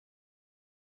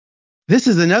This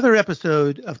is another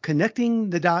episode of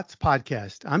Connecting the Dots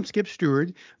podcast. I'm Skip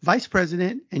Stewart, Vice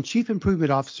President and Chief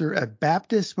Improvement Officer at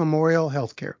Baptist Memorial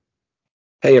Healthcare.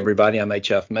 Hey, everybody. I'm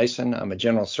H.F. Mason. I'm a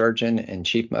General Surgeon and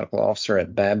Chief Medical Officer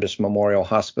at Baptist Memorial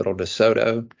Hospital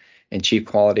DeSoto and Chief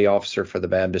Quality Officer for the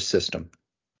Baptist System.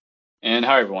 And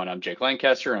hi, everyone. I'm Jake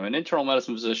Lancaster. I'm an internal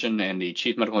medicine physician and the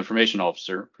Chief Medical Information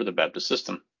Officer for the Baptist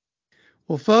System.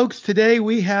 Well, folks, today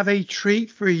we have a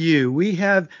treat for you. We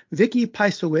have Vickie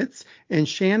Pisowicz and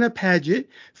Shana Padgett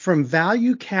from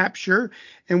Value Capture,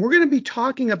 and we're going to be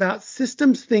talking about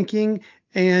systems thinking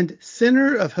and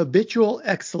Center of Habitual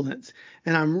Excellence.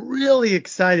 And I'm really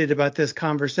excited about this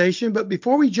conversation. But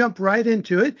before we jump right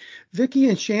into it, Vickie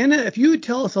and Shana, if you would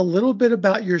tell us a little bit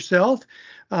about yourself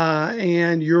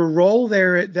and your role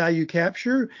there at Value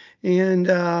Capture, and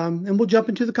we'll jump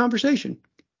into the conversation.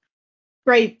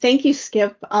 Great. Thank you,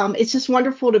 Skip. It's just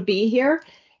wonderful to be here.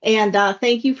 And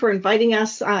thank you for inviting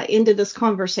us into this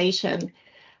conversation.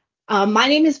 My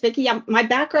name is Vickie. My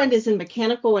background is in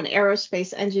mechanical and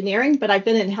aerospace engineering, but I've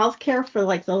been in healthcare for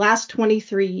like the last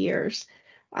 23 years.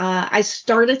 I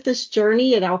started this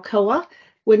journey at Alcoa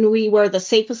when we were the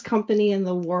safest company in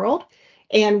the world.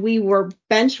 And we were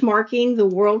benchmarking the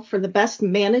world for the best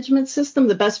management system,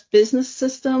 the best business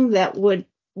system that would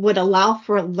allow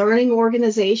for a learning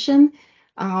organization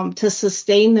to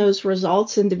sustain those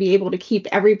results and to be able to keep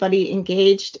everybody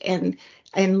engaged and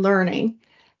learning.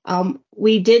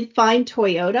 We did find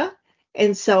Toyota,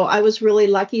 and so I was really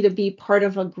lucky to be part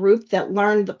of a group that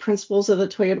learned the principles of the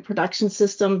Toyota production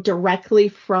system directly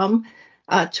from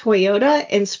Toyota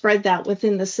and spread that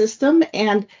within the system.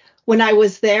 And when I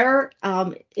was there,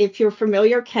 if you're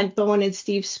familiar, Kent Bowen and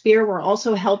Steve Spear were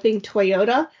also helping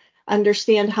Toyota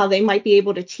understand how they might be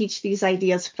able to teach these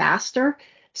ideas faster.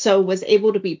 So was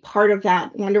able to be part of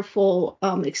that wonderful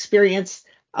experience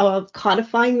of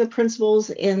codifying the principles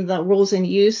in the rules in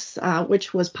use,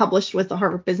 which was published with the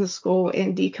Harvard Business School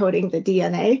in Decoding the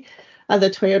DNA of the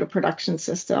Toyota production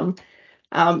system.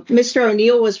 Mr.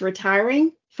 O'Neill was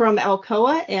retiring from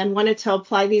Alcoa and wanted to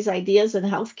apply these ideas in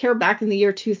healthcare back in the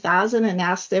year 2000 and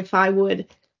asked if I would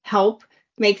help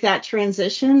make that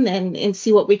transition and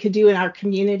see what we could do in our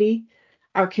community.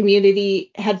 Our community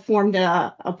had formed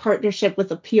a partnership with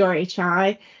the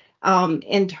PRHI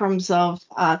in terms of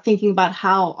thinking about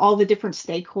how all the different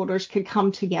stakeholders could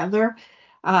come together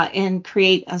and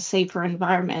create a safer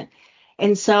environment.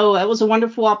 And so it was a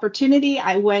wonderful opportunity.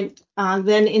 I went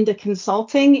then into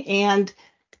consulting and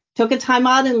took a time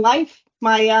out in life.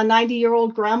 My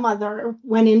 90-year-old grandmother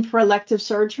went in for elective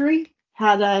surgery,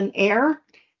 had an heir,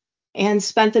 and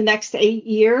spent the next 8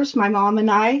 years, my mom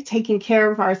and I, taking care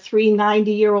of our three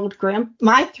 90-year-old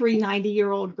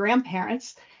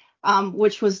grandparents,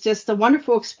 which was just a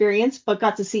wonderful experience, but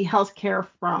got to see healthcare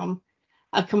from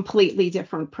a completely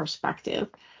different perspective.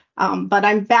 But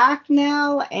I'm back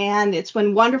now, and it's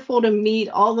been wonderful to meet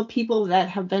all the people that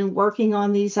have been working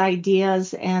on these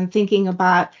ideas and thinking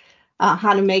about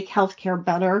how to make healthcare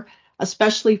better,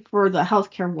 especially for the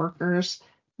healthcare workers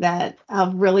that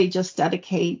really just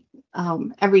dedicate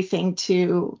everything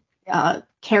to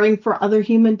caring for other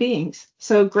human beings.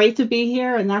 So great to be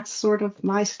here, and that's sort of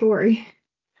my story.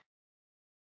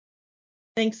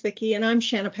 Thanks, Vickie. And I'm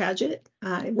Shana Padgett.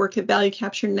 I work at Value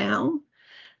Capture now.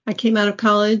 I came out of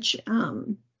college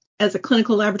as a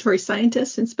clinical laboratory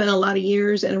scientist and spent a lot of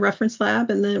years in a reference lab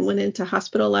and then went into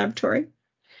hospital laboratory.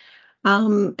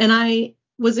 And I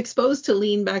was exposed to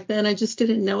lean back then. I just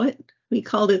didn't know it. We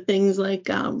called it things like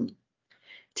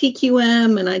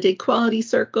TQM, and I did quality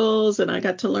circles, and I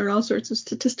got to learn all sorts of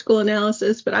statistical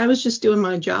analysis, but I was just doing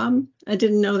my job. I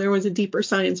didn't know there was a deeper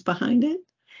science behind it,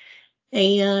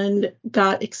 and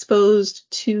got exposed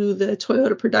to the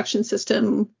Toyota production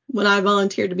system when I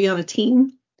volunteered to be on a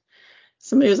team.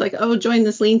 Somebody was like, oh, join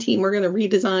this lean team. We're going to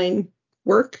redesign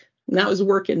work. And that was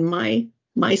work in my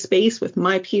space with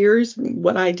my peers and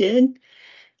what I did.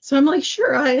 So I'm like,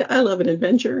 sure, I love an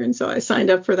adventure. And so I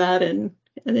signed up for that. And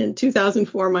in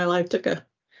 2004, my life took an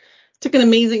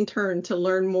amazing turn to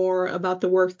learn more about the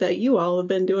work that you all have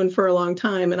been doing for a long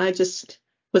time. And I just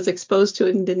was exposed to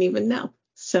it and didn't even know.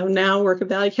 So now I work at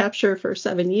Value Capture for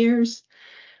 7 years.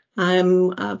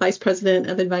 I'm Vice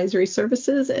President of Advisory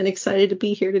Services and excited to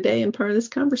be here today and part of this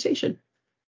conversation.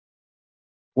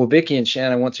 Well, Vickie and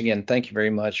Shana, once again, thank you very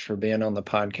much for being on the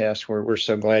podcast. We're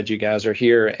so glad you guys are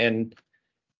here. And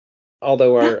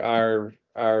although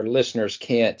our listeners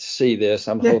can't see this,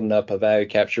 I'm holding up a Value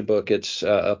Capture book. It's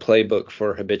a playbook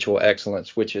for habitual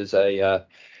excellence, which is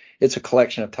it's a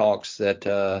collection of talks that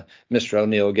Mr.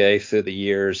 O'Neill gave through the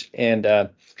years. And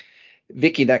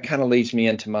Vickie, that kind of leads me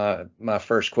into my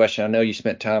first question. I know you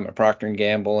spent time at Procter and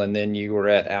Gamble, and then you were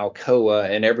at Alcoa,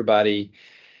 and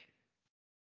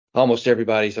almost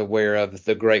everybody's aware of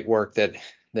the great work that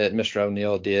Mr.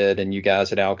 O'Neill did, and you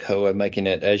guys at Alcoa, making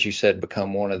it, as you said,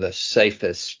 become one of the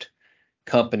safest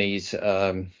companies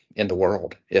in the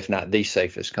world, if not the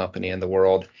safest company in the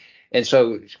world. And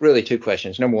so it's really two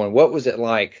questions. Number one, what was it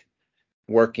like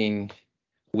working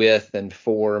with and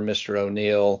for Mr.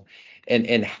 O'Neill?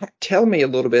 And tell me a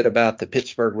little bit about the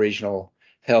Pittsburgh Regional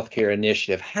Healthcare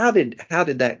Initiative. How did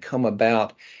that come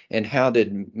about, and how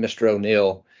did Mr.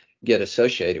 O'Neill get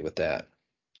associated with that?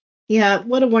 Yeah,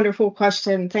 what a wonderful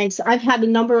question. Thanks. I've had a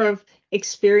number of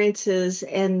experiences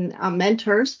and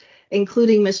mentors,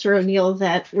 including Mr. O'Neill,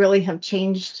 that really have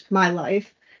changed my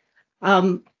life.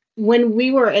 When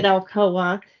we were at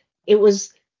Alcoa, it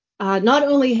was not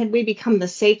only had we become the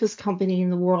safest company in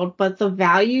the world, but the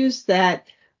values that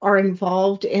are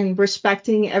involved in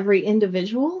respecting every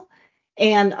individual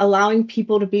and allowing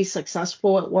people to be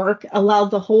successful at work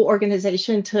allowed the whole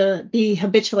organization to be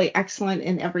habitually excellent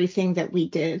in everything that we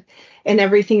did and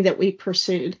everything that we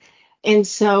pursued. And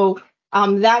so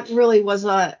that really was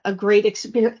a great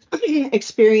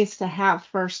experience to have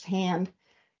firsthand.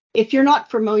 If you're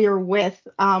not familiar with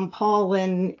Paul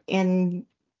and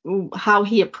how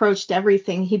he approached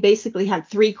everything, he basically had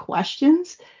 3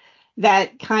 questions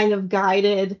that kind of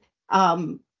guided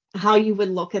how you would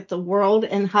look at the world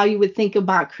and how you would think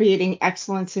about creating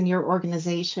excellence in your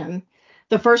organization.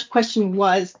 The first question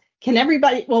was, can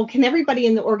everybody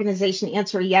in the organization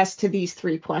answer yes to these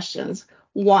 3 questions?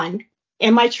 1,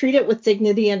 am I treated with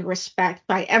dignity and respect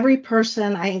by every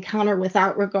person I encounter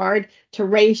without regard to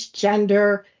race,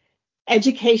 gender,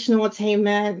 educational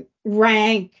attainment,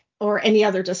 rank, or any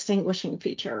other distinguishing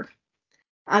feature?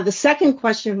 The second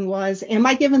question was, am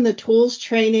I given the tools,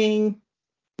 training,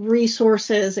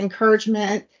 resources,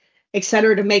 encouragement, et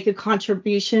cetera, to make a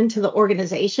contribution to the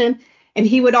organization? And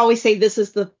he would always say, this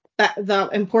is the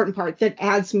important part that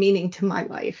adds meaning to my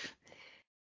life.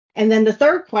 And then the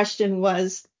third question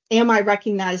was, am I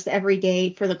recognized every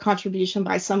day for the contribution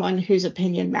by someone whose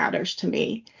opinion matters to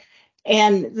me?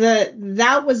 And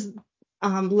that was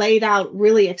laid out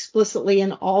really explicitly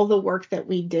in all the work that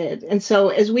we did. And so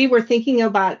as we were thinking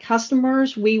about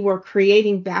customers, we were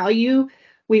creating value,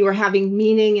 we were having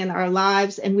meaning in our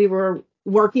lives, and we were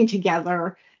working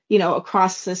together,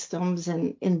 across systems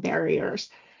and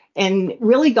barriers, and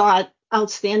really got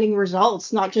outstanding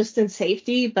results, not just in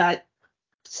safety, but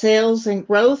sales and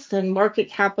growth and market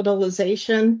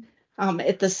capitalization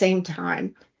at the same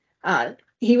time.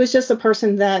 He was just a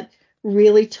person that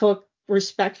really took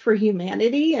respect for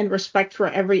humanity and respect for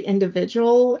every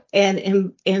individual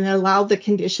and allowed the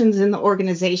conditions in the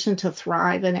organization to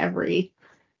thrive in every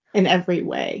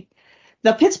way.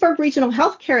 The Pittsburgh Regional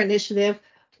Healthcare Initiative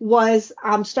was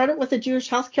started with the Jewish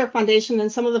Healthcare Foundation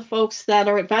and some of the folks that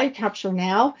are at Value Capture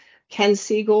now, Ken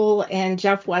Siegel and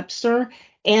Jeff Webster.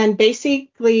 And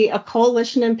basically a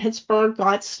coalition in Pittsburgh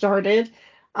got started.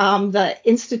 The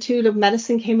Institute of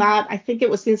Medicine came out. I think it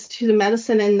was the Institute of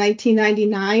Medicine in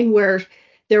 1999, where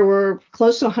there were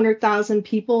close to 100,000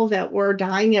 people that were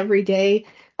dying every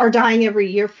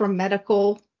year from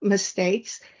medical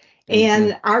mistakes. Mm-hmm.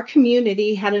 And our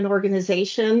community had an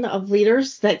organization of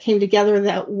leaders that came together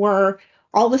that were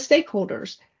all the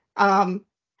stakeholders,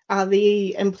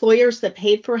 the employers that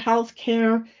paid for health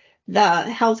care, the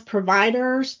health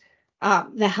providers,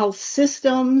 the health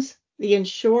systems, the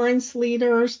insurance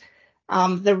leaders,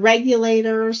 the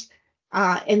regulators,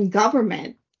 and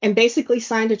government, and basically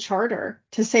signed a charter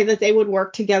to say that they would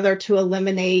work together to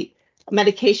eliminate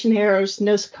medication errors,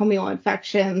 nosocomial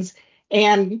infections,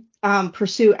 and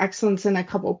pursue excellence in a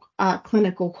couple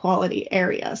clinical quality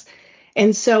areas.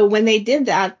 And so when they did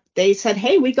that, they said,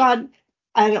 hey, we got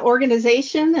an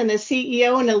organization and a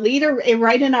CEO and a leader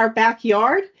right in our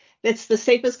backyard. It's the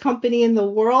safest company in the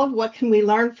world. What can we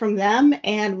learn from them?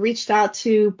 And reached out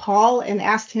to Paul and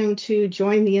asked him to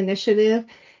join the initiative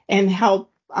and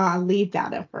help lead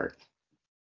that effort.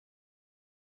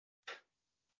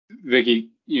 Vickie,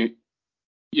 you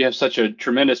have such a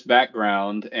tremendous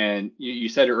background, and you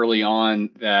said early on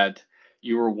that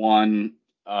you were one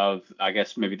of, I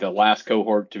guess, maybe the last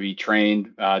cohort to be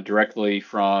trained directly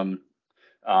from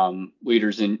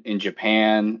leaders in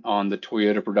Japan on the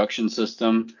Toyota production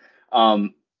system.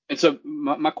 And so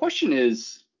my question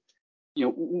is,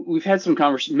 we've had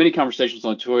many conversations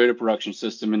on Toyota production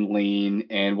system and lean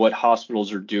and what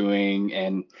hospitals are doing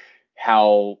and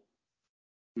how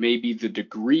maybe the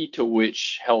degree to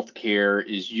which healthcare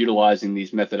is utilizing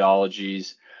these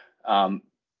methodologies.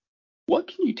 what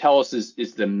can you tell us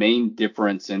is the main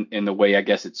difference in the way, I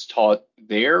guess, it's taught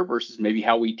there versus maybe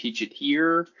how we teach it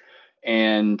here?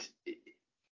 And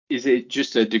is it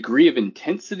just a degree of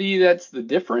intensity that's the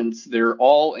difference? They're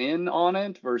all in on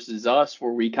it versus us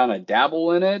where we kind of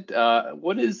dabble in it.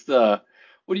 What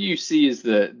do you see as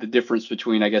the difference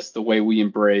between, I guess, the way we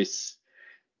embrace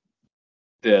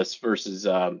this versus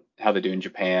how they do in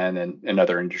Japan and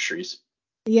other industries?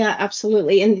 Yeah,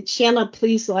 absolutely. And Shanna,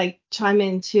 please chime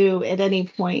in too at any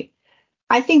point.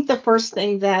 I think the first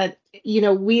thing that,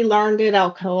 we learned at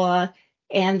Alcoa,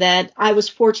 and that I was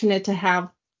fortunate to have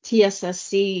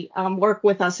TSSC work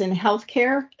with us in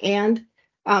healthcare and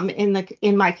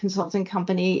in my consulting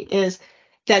company, is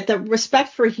that the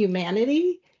respect for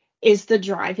humanity is the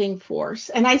driving force.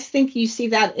 And I think you see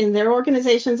that in their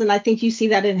organizations, and I think you see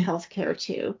that in healthcare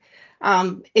too.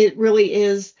 It really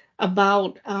is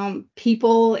about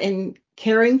people and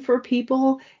caring for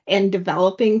people and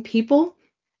developing people.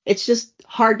 It's just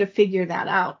hard to figure that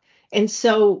out. And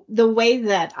so the way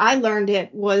that I learned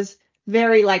it was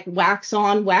very wax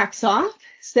on, wax off.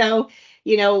 So,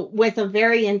 with a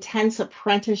very intense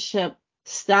apprenticeship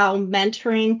style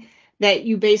mentoring, that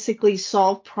you basically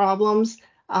solve problems,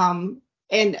 and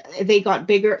they got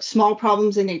bigger, small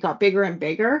problems, and they got bigger and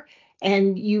bigger.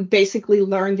 And you basically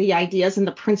learn the ideas and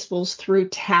the principles through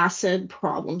tacit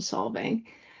problem solving.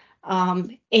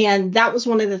 And that was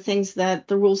one of the things that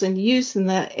the rules in use and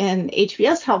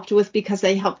HBS helped with, because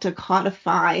they helped to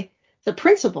codify the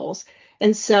principles.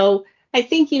 And so I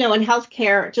think, in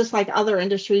healthcare, just like other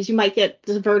industries, you might get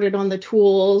diverted on the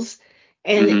tools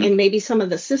and maybe some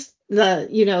of some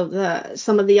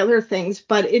of the other things,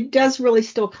 but it does really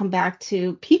still come back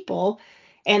to people,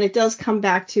 and it does come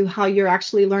back to how you're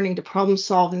actually learning to problem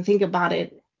solve and think about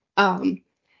it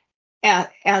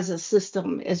as a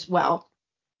system as well.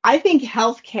 I think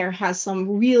healthcare has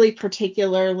some really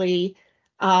particularly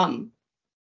hard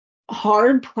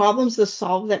problems to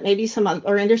solve that maybe some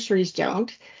other industries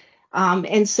don't.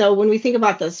 And so when we think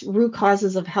about this root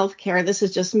causes of healthcare, this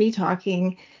is just me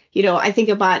talking, I think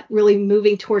about really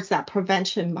moving towards that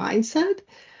prevention mindset,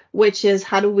 which is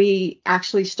how do we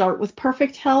actually start with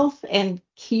perfect health and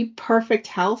keep perfect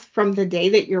health from the day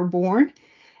that you're born.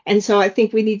 And so I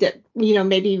think we need to,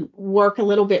 maybe work a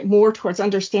little bit more towards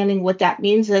understanding what that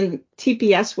means. And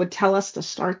TPS would tell us to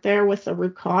start there with the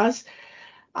root cause.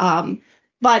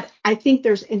 But I think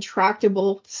there's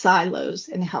intractable silos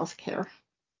in healthcare.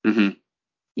 Mm-hmm.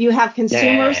 You have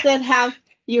consumers that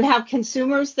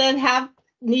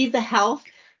need the health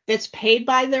that's paid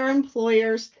by their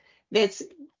employers, that's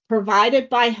provided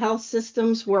by health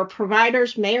systems where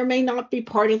providers may or may not be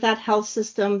part of that health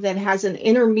system, that has an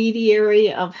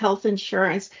intermediary of health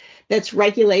insurance that's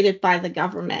regulated by the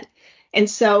government. And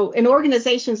so in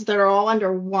organizations that are all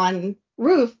under one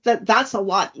roof, that's a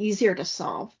lot easier to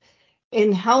solve.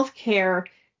 In healthcare,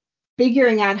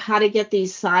 figuring out how to get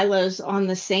these silos on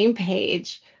the same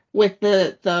page with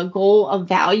the goal of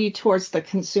value towards the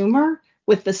consumer,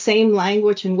 with the same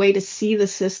language and way to see the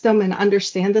system and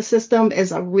understand the system,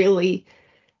 is I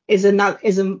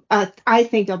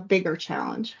think a bigger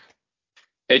challenge.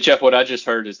 Hey, Jeff, what I just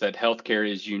heard is that healthcare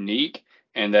is unique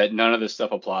and that none of this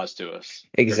stuff applies to us.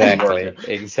 Exactly.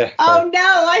 Oh,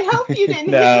 no, I hope you didn't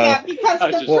hear that, because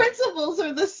the principles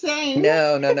are the same.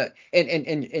 No. And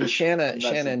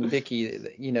Shana and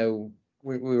Vickie,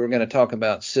 we were going to talk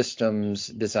about systems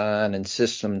design and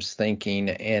systems thinking,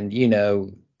 and,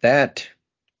 that,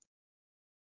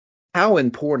 how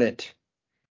important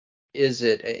is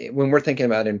it when we're thinking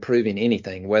about improving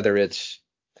anything, whether it's,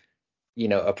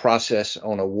 a process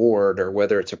on a ward or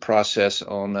whether it's a process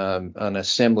on an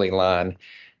assembly line,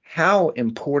 how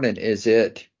important is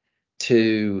it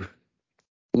to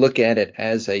look at it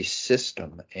as a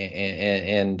system?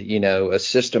 And a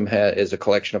system is a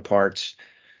collection of parts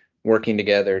working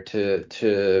together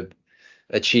to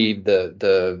achieve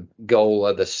the goal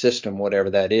of the system,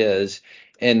 whatever that is.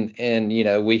 And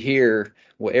we hear,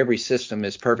 well, every system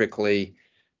is perfectly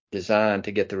designed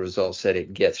to get the results that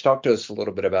it gets. Talk to us a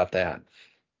little bit about that.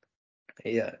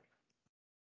 Yeah.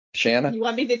 Shana? You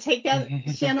want me to take that,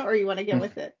 Shana, or you want to go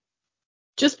with it?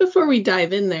 Just before we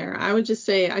dive in there, I would just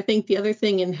say, I think the other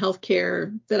thing in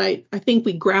healthcare that I think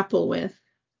we grapple with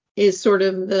is sort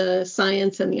of the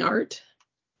science and the art.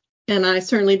 And I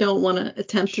certainly don't want to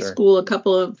attempt to school a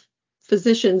couple of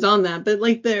physicians on that, but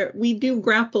we do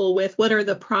grapple with what are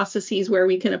the processes where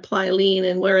we can apply lean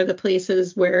and where are the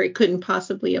places where it couldn't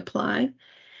possibly apply.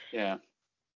 Yeah.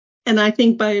 And I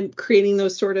think by creating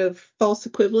those sort of false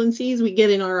equivalencies, we get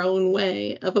in our own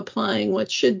way of applying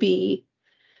what should be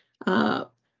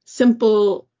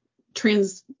simple,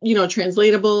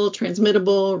 translatable,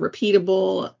 transmittable,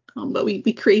 repeatable but we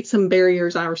create some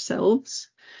barriers ourselves.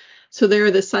 So there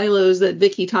are the silos that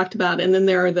Vickie talked about, and then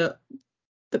there are the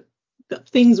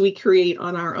things we create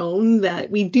on our own that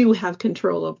we do have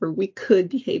control over. We could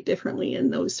behave differently in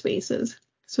those spaces.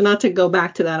 So not to go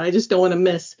back to that, I just don't want to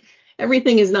miss.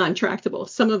 Everything is not intractable.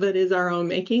 Some of it is our own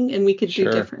making, and we could do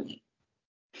differently.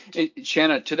 Hey,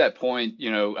 Shana, to that point,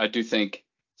 I do think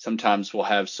sometimes we'll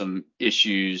have some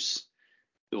issues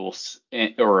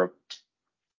or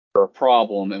a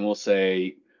problem, and we'll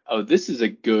say, "Oh, this is a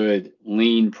good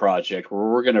lean project where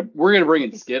we're gonna bring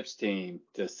in Skip's team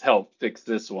to help fix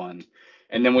this one,"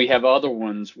 and then we have other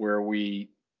ones where we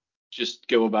just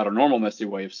go about a normal messy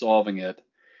way of solving it.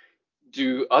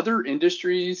 Do other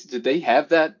industries, did they have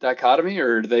that dichotomy,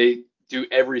 or do they do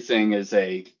everything is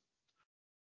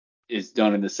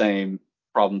done in the same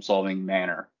problem solving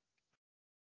manner?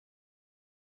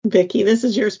 Vickie, this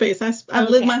is your space. I've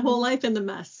lived my whole life in the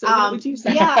mess. So what would you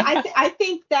say? Yeah, I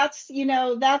think that's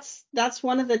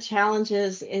one of the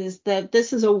challenges, is that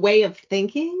this is a way of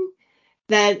thinking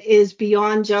that is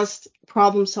beyond just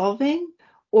problem solving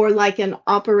or like an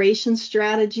operation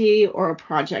strategy or a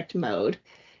project mode.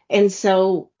 And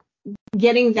so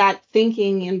getting that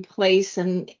thinking in place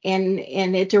and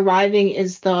it deriving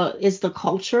is the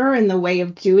culture and the way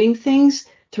of doing things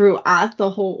throughout the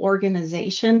whole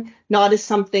organization, not as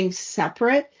something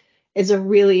separate, is a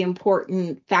really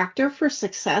important factor for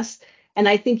success. And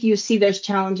I think you see those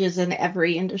challenges in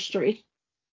every industry.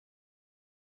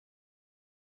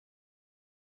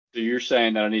 So you're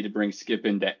saying that I need to bring Skip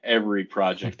into every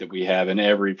project that we have and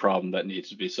every problem that needs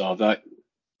to be solved. No.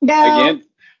 Again,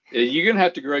 you're going to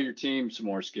have to grow your team some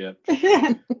more, Skip.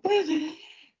 I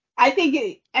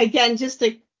think, again, just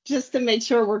to make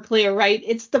sure we're clear, right?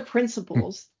 It's the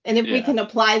principles. And if we can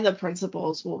apply the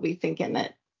principles, we'll be thinking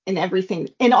it in everything,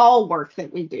 in all work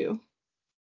that we do.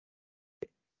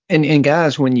 And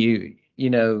guys, when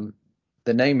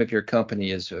the name of your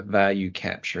company is Value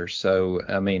Capture. So,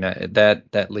 I mean,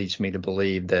 that leads me to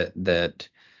believe that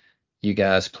you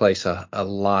guys place a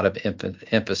lot of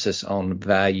emphasis on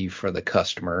value for the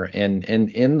customer. And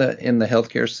in the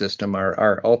healthcare system,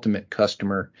 our ultimate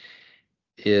customer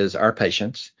is our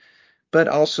patients, but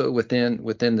also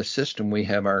within the system, we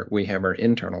have our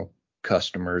internal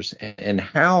customers. And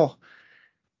how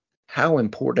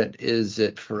important is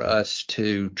it for us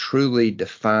to truly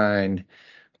define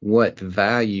what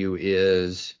value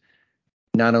is,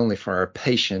 not only for our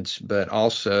patients, but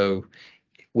also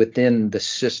within the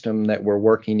system that we're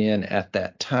working in at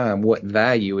that time, what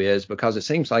value is? Because it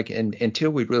seems like until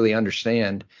we really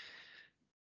understand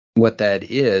what that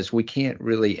is, we can't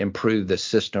really improve the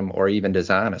system or even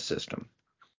design a system.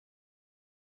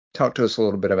 Talk to us a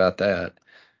little bit about that.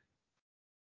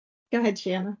 Go ahead,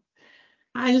 Shana.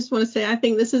 I just want to say, I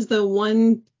think this is the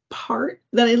one part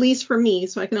that, at least for me,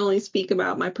 so I can only speak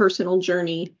about my personal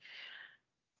journey,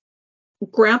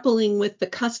 grappling with the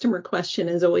customer question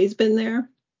has always been there.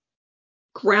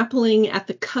 Grappling at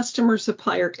the customer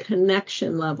supplier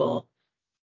connection level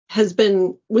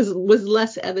was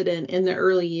less evident in the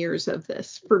early years of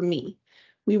this for me.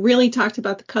 We really talked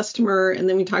about the customer, and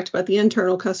then we talked about the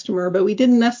internal customer, but we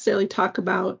didn't necessarily talk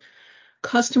about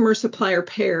customer supplier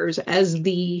pairs as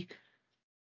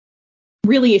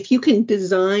really, if you can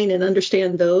design and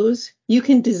understand those, you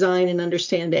can design and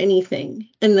understand anything.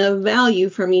 And the value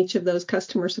from each of those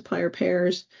customer supplier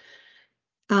pairs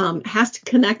has to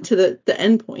connect to the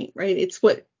endpoint, right? It's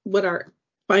what our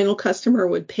final customer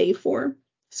would pay for.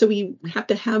 So we have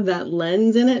to have that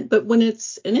lens in it. But when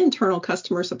it's an internal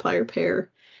customer supplier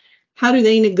pair, how do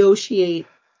they negotiate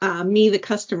me, the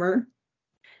customer,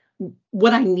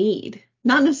 what I need?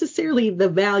 Not necessarily the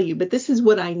value, but this is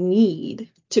what I need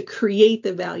to create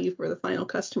the value for the final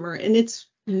customer. And it's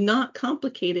not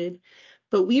complicated,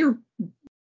 but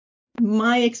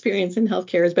my experience in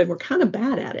healthcare has been, we're kind of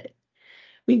bad at it.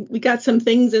 We got some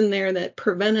things in there that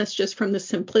prevent us just from the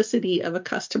simplicity of a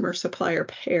customer supplier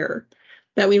pair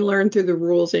that we learn through the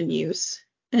rules in use.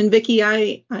 And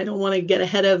Vickie, I don't want to get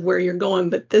ahead of where you're going,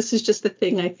 but this is just the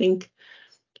thing I think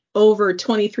over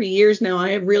 23 years now, I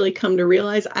have really come to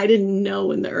realize I didn't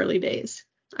know in the early days.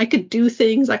 I could do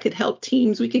things, I could help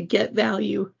teams, we could get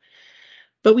value,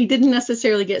 but we didn't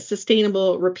necessarily get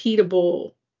sustainable,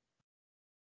 repeatable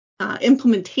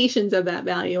implementations of that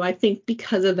value. I think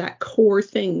because of that core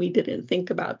thing, we didn't think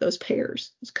about those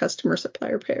pairs, those customer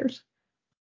supplier pairs.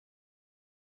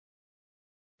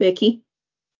 Vickie,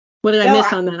 what did I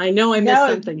miss on that? I know I missed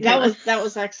something. That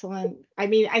was excellent. I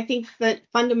mean, I think that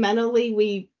fundamentally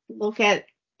we look at,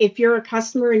 if you're a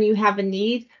customer and you have a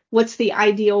need, what's the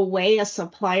ideal way a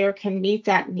supplier can meet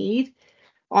that need?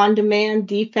 on demand,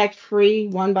 defect free,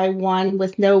 one by one,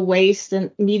 with no waste,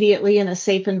 and immediately in a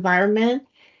safe environment.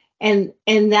 And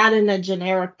that in a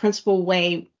generic principle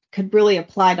way could really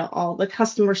apply to all the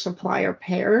customer supplier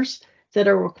pairs that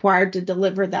are required to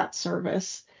deliver that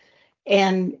service.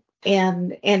 And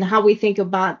how we think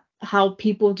about how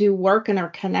people do work and are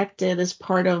connected as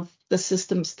part of the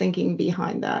systems thinking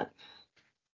behind that.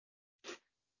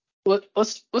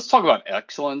 Let's talk about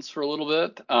excellence for a little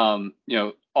bit.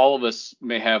 All of us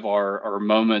may have our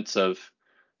moments of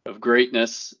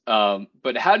greatness,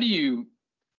 but how do you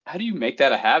make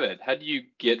that a habit? How do you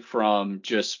get from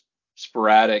just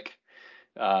sporadic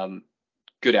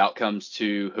good outcomes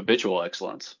to habitual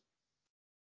excellence?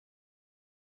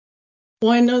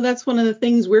 Well, I know that's one of the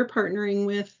things we're partnering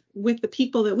with the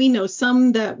people that we know,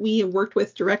 some that we have worked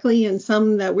with directly and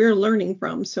some that we're learning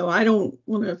from. So I don't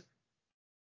want to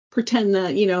pretend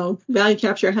that, value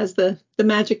capture has the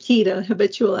magic key to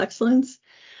habitual excellence.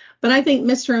 But I think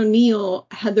Mr. O'Neill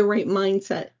had the right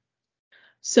mindset.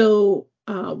 So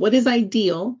what is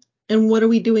ideal and what are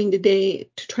we doing today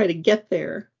to try to get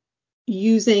there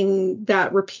using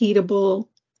that repeatable,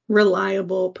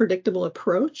 reliable, predictable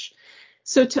approach?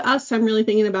 So to us, I'm really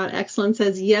thinking about excellence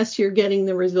as, yes, you're getting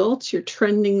the results, you're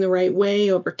trending the right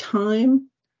way over time.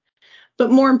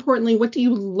 But more importantly, what do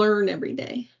you learn every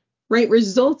day? Right?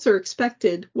 Results are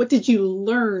expected. What did you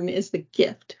learn is the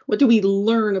gift. What did we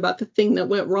learn about the thing that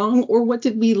went wrong? Or what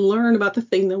did we learn about the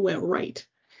thing that went right?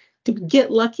 Did we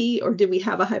get lucky or did we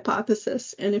have a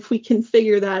hypothesis? And if we can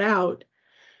figure that out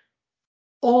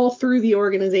all through the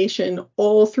organization,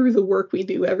 all through the work we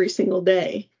do every single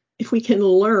day, if we can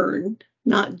learn,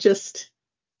 not just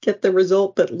get the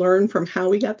result, but learn from how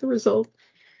we got the result,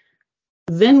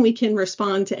 then we can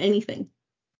respond to anything.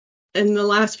 And the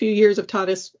last few years have taught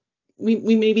us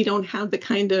we maybe don't have the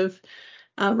kind of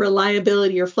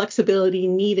reliability or flexibility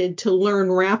needed to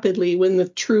learn rapidly when the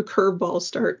true curveballs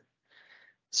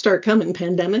start coming,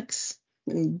 pandemics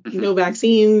and no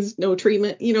vaccines, no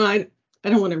treatment. I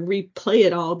don't want to replay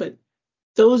it all, but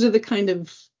those are the kind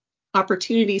of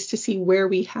opportunities to see where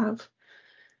we have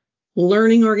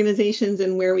learning organizations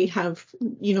and where we have,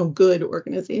 good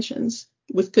organizations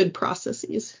with good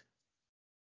processes.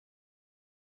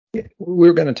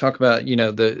 We're going to talk about,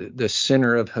 the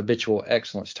center of habitual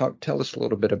excellence. Tell us a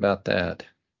little bit about that.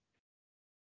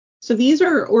 So these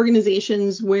are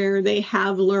organizations where they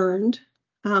have learned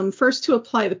first to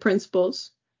apply the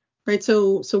principles, right?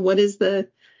 So what do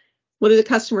the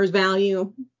customers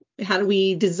value? How do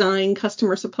we design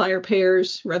customer supplier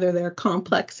pairs, whether they're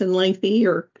complex and lengthy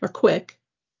or quick,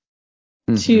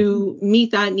 to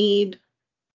meet that need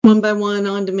one by one,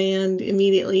 on demand,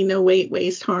 immediately, no wait,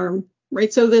 waste, harm,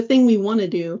 right? So the thing we want to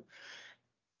do,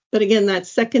 but again, that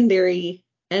secondary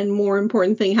and more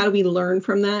important thing, how do we learn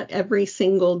from that every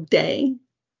single day?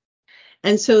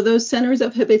 And so those centers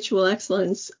of habitual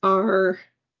excellence are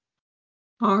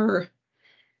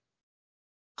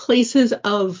places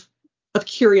of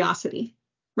curiosity,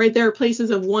 right? There are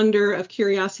places of wonder, of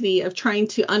curiosity, of trying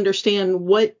to understand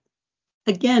what,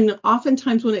 again,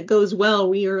 oftentimes when it goes well,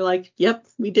 we are like, yep,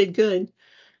 we did good.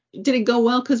 Did it go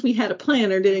well because we had a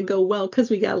plan, or did it go well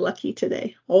because we got lucky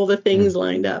today? All the things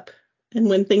lined up. And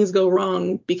when things go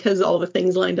wrong, because all the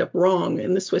things lined up wrong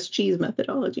in the Swiss cheese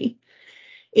methodology,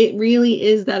 it really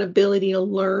is that ability to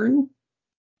learn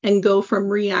and go from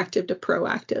reactive to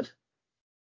proactive.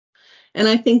 And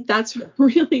I think that's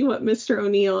really what Mr.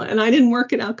 O'Neill, and I didn't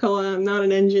work at Alcoa, I'm not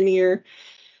an engineer,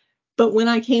 but when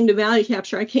I came to Value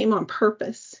Capture, I came on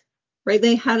purpose, right?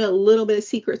 They had a little bit of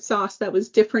secret sauce that was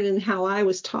different in how I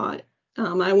was taught.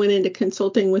 I went into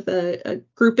consulting with a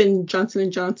group in Johnson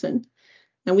 & Johnson,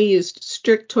 and we used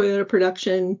strict Toyota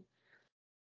production.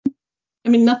 I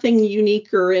mean, nothing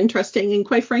unique or interesting. And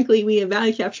quite frankly, we at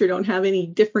Value Capture don't have any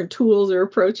different tools or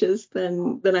approaches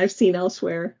than I've seen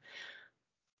elsewhere.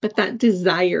 But that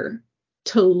desire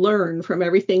to learn from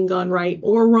everything gone right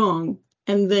or wrong,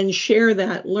 and then share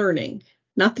that learning,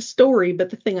 not the story, but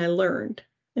the thing I learned.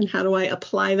 And how do I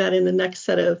apply that in the next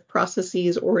set of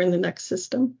processes or in the next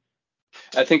system?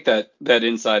 I think that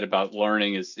insight about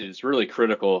learning is really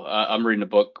critical. I'm reading a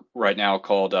book right now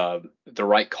called The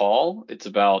Right Call. It's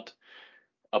about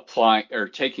applying or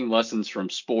taking lessons from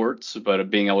sports,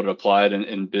 but being able to apply it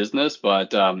in business.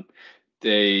 But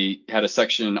they had a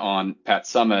section on Pat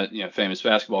Summitt, famous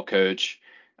basketball coach,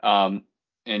 and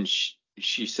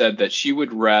she said that she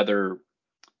would rather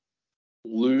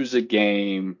lose a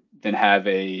game than have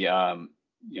an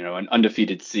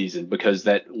undefeated season, because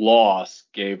that loss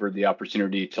gave her the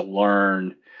opportunity to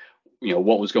learn,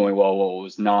 what was going well, what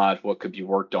was not, what could be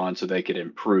worked on so they could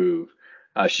improve.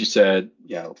 She said,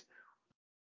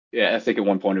 Yeah, I think at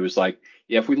one point it was like,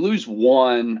 yeah, if we lose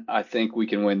one, I think we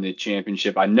can win the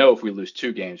championship. I know if we lose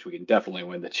 2 games, we can definitely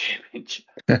win the championship.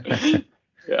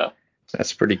 Yeah.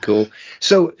 That's pretty cool.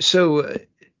 So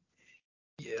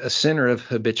a center of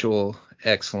habitual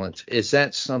excellence, is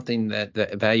that something that the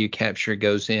value capture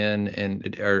goes in,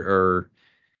 and or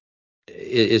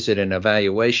is it an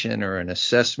evaluation or an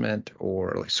assessment,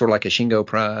 or sort of like a Shingo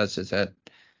prize? Is that?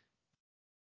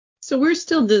 So we're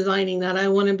still designing that. I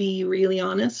want to be really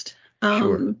honest.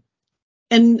 Sure.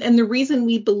 And the reason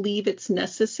we believe it's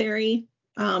necessary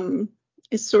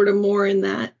is sort of more in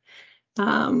that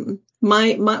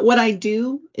my what I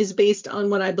do is based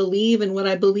on what I believe, and what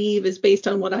I believe is based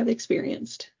on what I've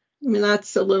experienced. I mean,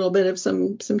 that's a little bit of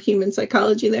some human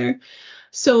psychology there.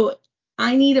 So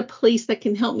I need a place that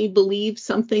can help me believe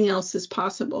something else is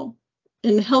possible.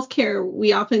 In healthcare,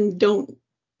 we often don't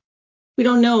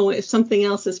know if something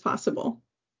else is possible.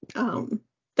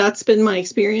 That's been my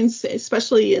experience,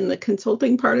 especially in the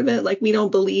consulting part of it. Like, we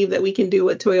don't believe that we can do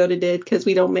what Toyota did because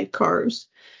we don't make cars.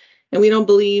 And we don't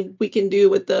believe we can do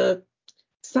what the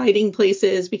siding place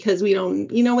is because we don't,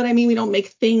 you know what I mean? We don't make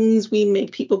things, we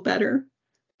make people better.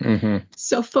 Mm-hmm.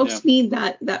 So folks need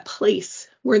that place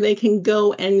where they can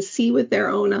go and see with their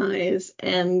own eyes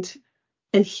and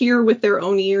hear with their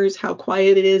own ears how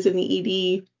quiet it is in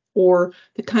the ED, or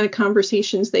the kind of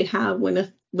conversations they have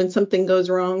when something goes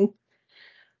wrong.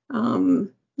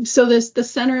 So the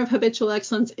Center of Habitual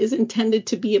Excellence is intended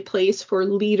to be a place for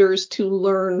leaders to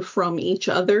learn from each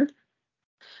other,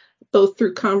 both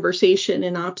through conversation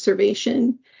and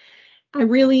observation. I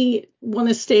really want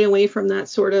to stay away from that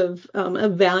sort of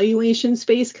evaluation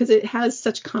space because it has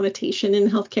such connotation in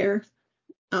healthcare.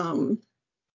 I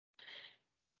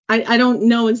don't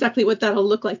know exactly what that'll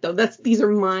look like, though. These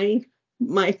are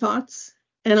my thoughts.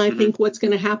 And I think what's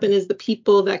going to happen is the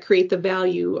people that create the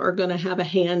value are going to have a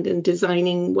hand in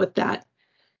designing what that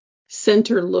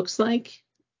center looks like.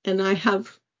 And I have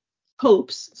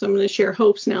hopes. So I'm going to share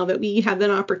hopes now that we have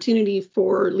an opportunity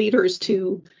for leaders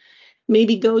to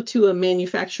maybe go to a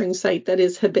manufacturing site that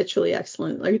is habitually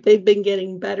excellent. Like, they've been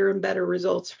getting better and better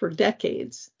results for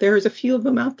decades. There's a few of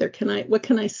them out there. What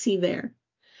can I see there?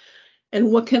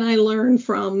 And what can I learn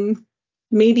from?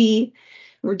 Maybe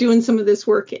we're doing some of this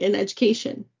work in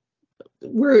education,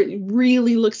 where it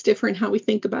really looks different how we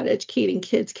think about educating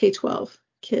kids, K-12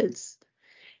 kids.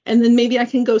 And then maybe I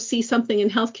can go see something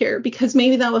in healthcare, because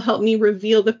maybe that will help me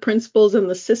reveal the principles and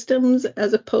the systems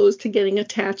as opposed to getting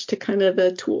attached to kind of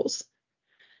the tools.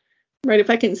 Right?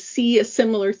 If I can see a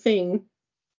similar thing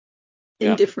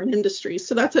in different industries.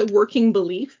 So that's a working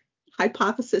belief,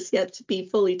 hypothesis yet to be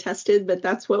fully tested, but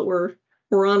that's what we're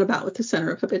on about with the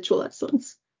Center of Habitual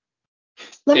Excellence.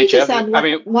 Let me just add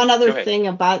one other thing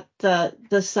about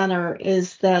the center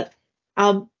is that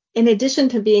in addition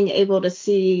to being able to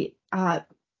see,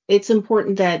 it's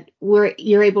important that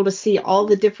you're able to see all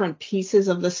the different pieces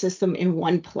of the system in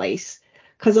one place.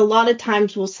 Because a lot of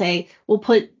times we'll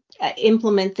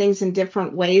implement things in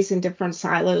different ways in different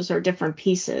silos or different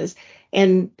pieces.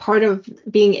 And part of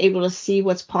being able to see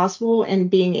what's possible and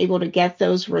being able to get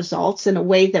those results in a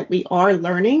way that we are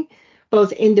learning,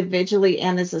 both individually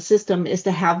and as a system, is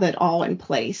to have it all in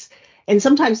place. And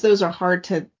sometimes those are hard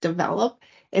to develop.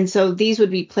 And so these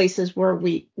would be places where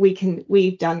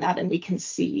we've done that and we can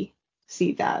see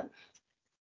that.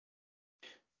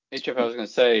 Hey, Jeff, I was going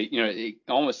to say, it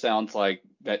almost sounds like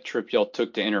that trip y'all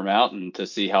took to Intermountain to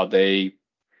see how they,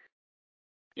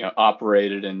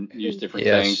 operated and used different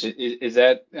things. Is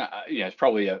that, it's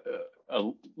probably a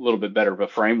little bit better of a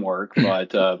framework,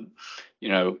 but,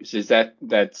 is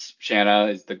that's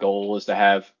Shana, is the goal is to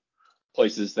have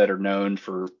places that are known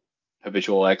for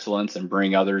habitual excellence and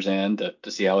bring others in to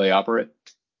see how they operate?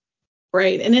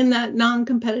 Right. And in that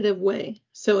non-competitive way.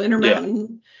 So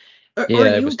Intermountain, or it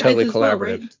you was guys totally as collaborative.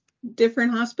 well, right?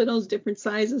 Different hospitals, different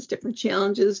sizes, different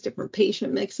challenges, different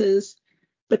patient mixes,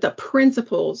 but the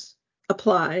principles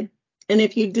apply. And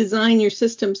if you design your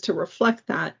systems to reflect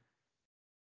that,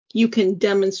 you can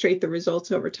demonstrate the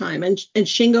results over time. And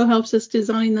Shingo helps us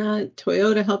design that.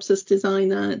 Toyota helps us design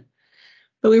that.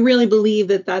 But we really believe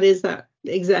that is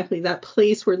exactly that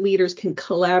place where leaders can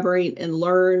collaborate and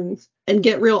learn and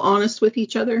get real honest with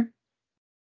each other.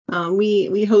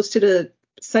 We hosted a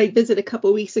site visit a couple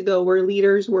of weeks ago where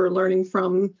leaders were learning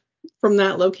from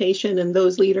that location and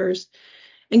those leaders,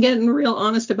 and getting real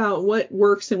honest about what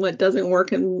works and what doesn't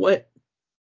work, and what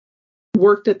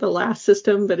worked at the last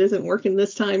system but isn't working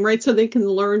this time, right? So they can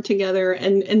learn together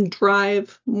and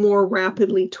drive more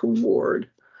rapidly toward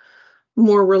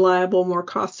more reliable, more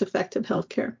cost-effective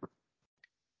healthcare.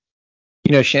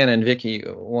 Shannon and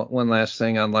Vickie, one last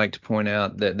thing I'd like to point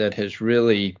out that has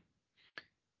really,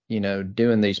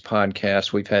 doing these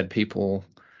podcasts, we've had people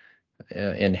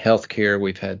in healthcare,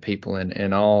 we've had people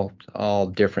in all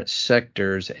different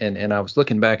sectors, and I was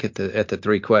looking back at the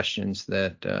three questions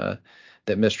that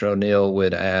Mr. O'Neill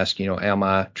would ask. Am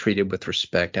I treated with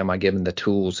respect? Am I given the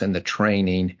tools and the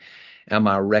training? Am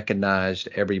I recognized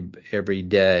every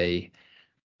day?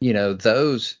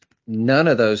 Those, none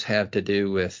of those have to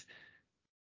do with,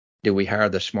 do we hire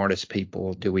the smartest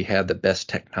people? Do we have the best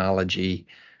technology?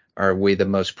 Are we the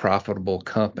most profitable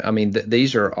company? I mean,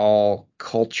 these are all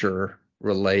culture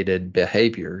related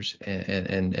behaviors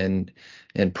and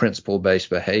principle based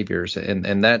behaviors.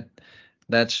 And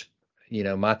that's,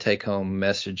 my take home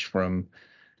message from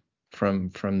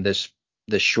this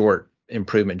short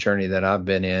improvement journey that I've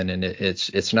been in. And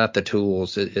it's not the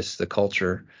tools, it's the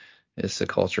culture. It's the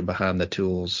culture behind the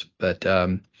tools. But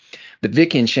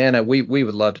Vickie and Shana, we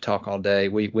would love to talk all day.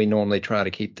 We normally try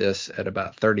to keep this at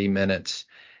about 30 minutes.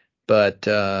 But,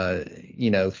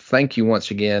 thank you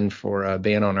once again for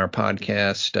being on our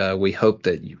podcast. We hope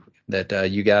that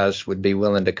you guys would be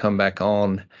willing to come back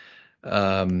on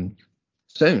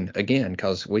soon again,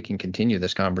 because we can continue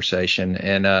this conversation.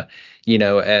 And, and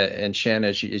Shana,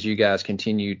 as you guys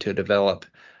continue to develop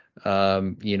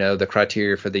the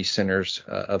criteria for these centers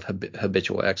of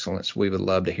habitual excellence, we would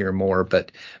love to hear more.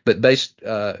 But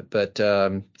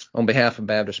on behalf of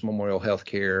Baptist Memorial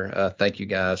Healthcare, thank you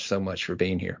guys so much for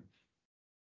being here.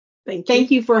 Thank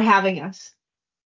you for having us.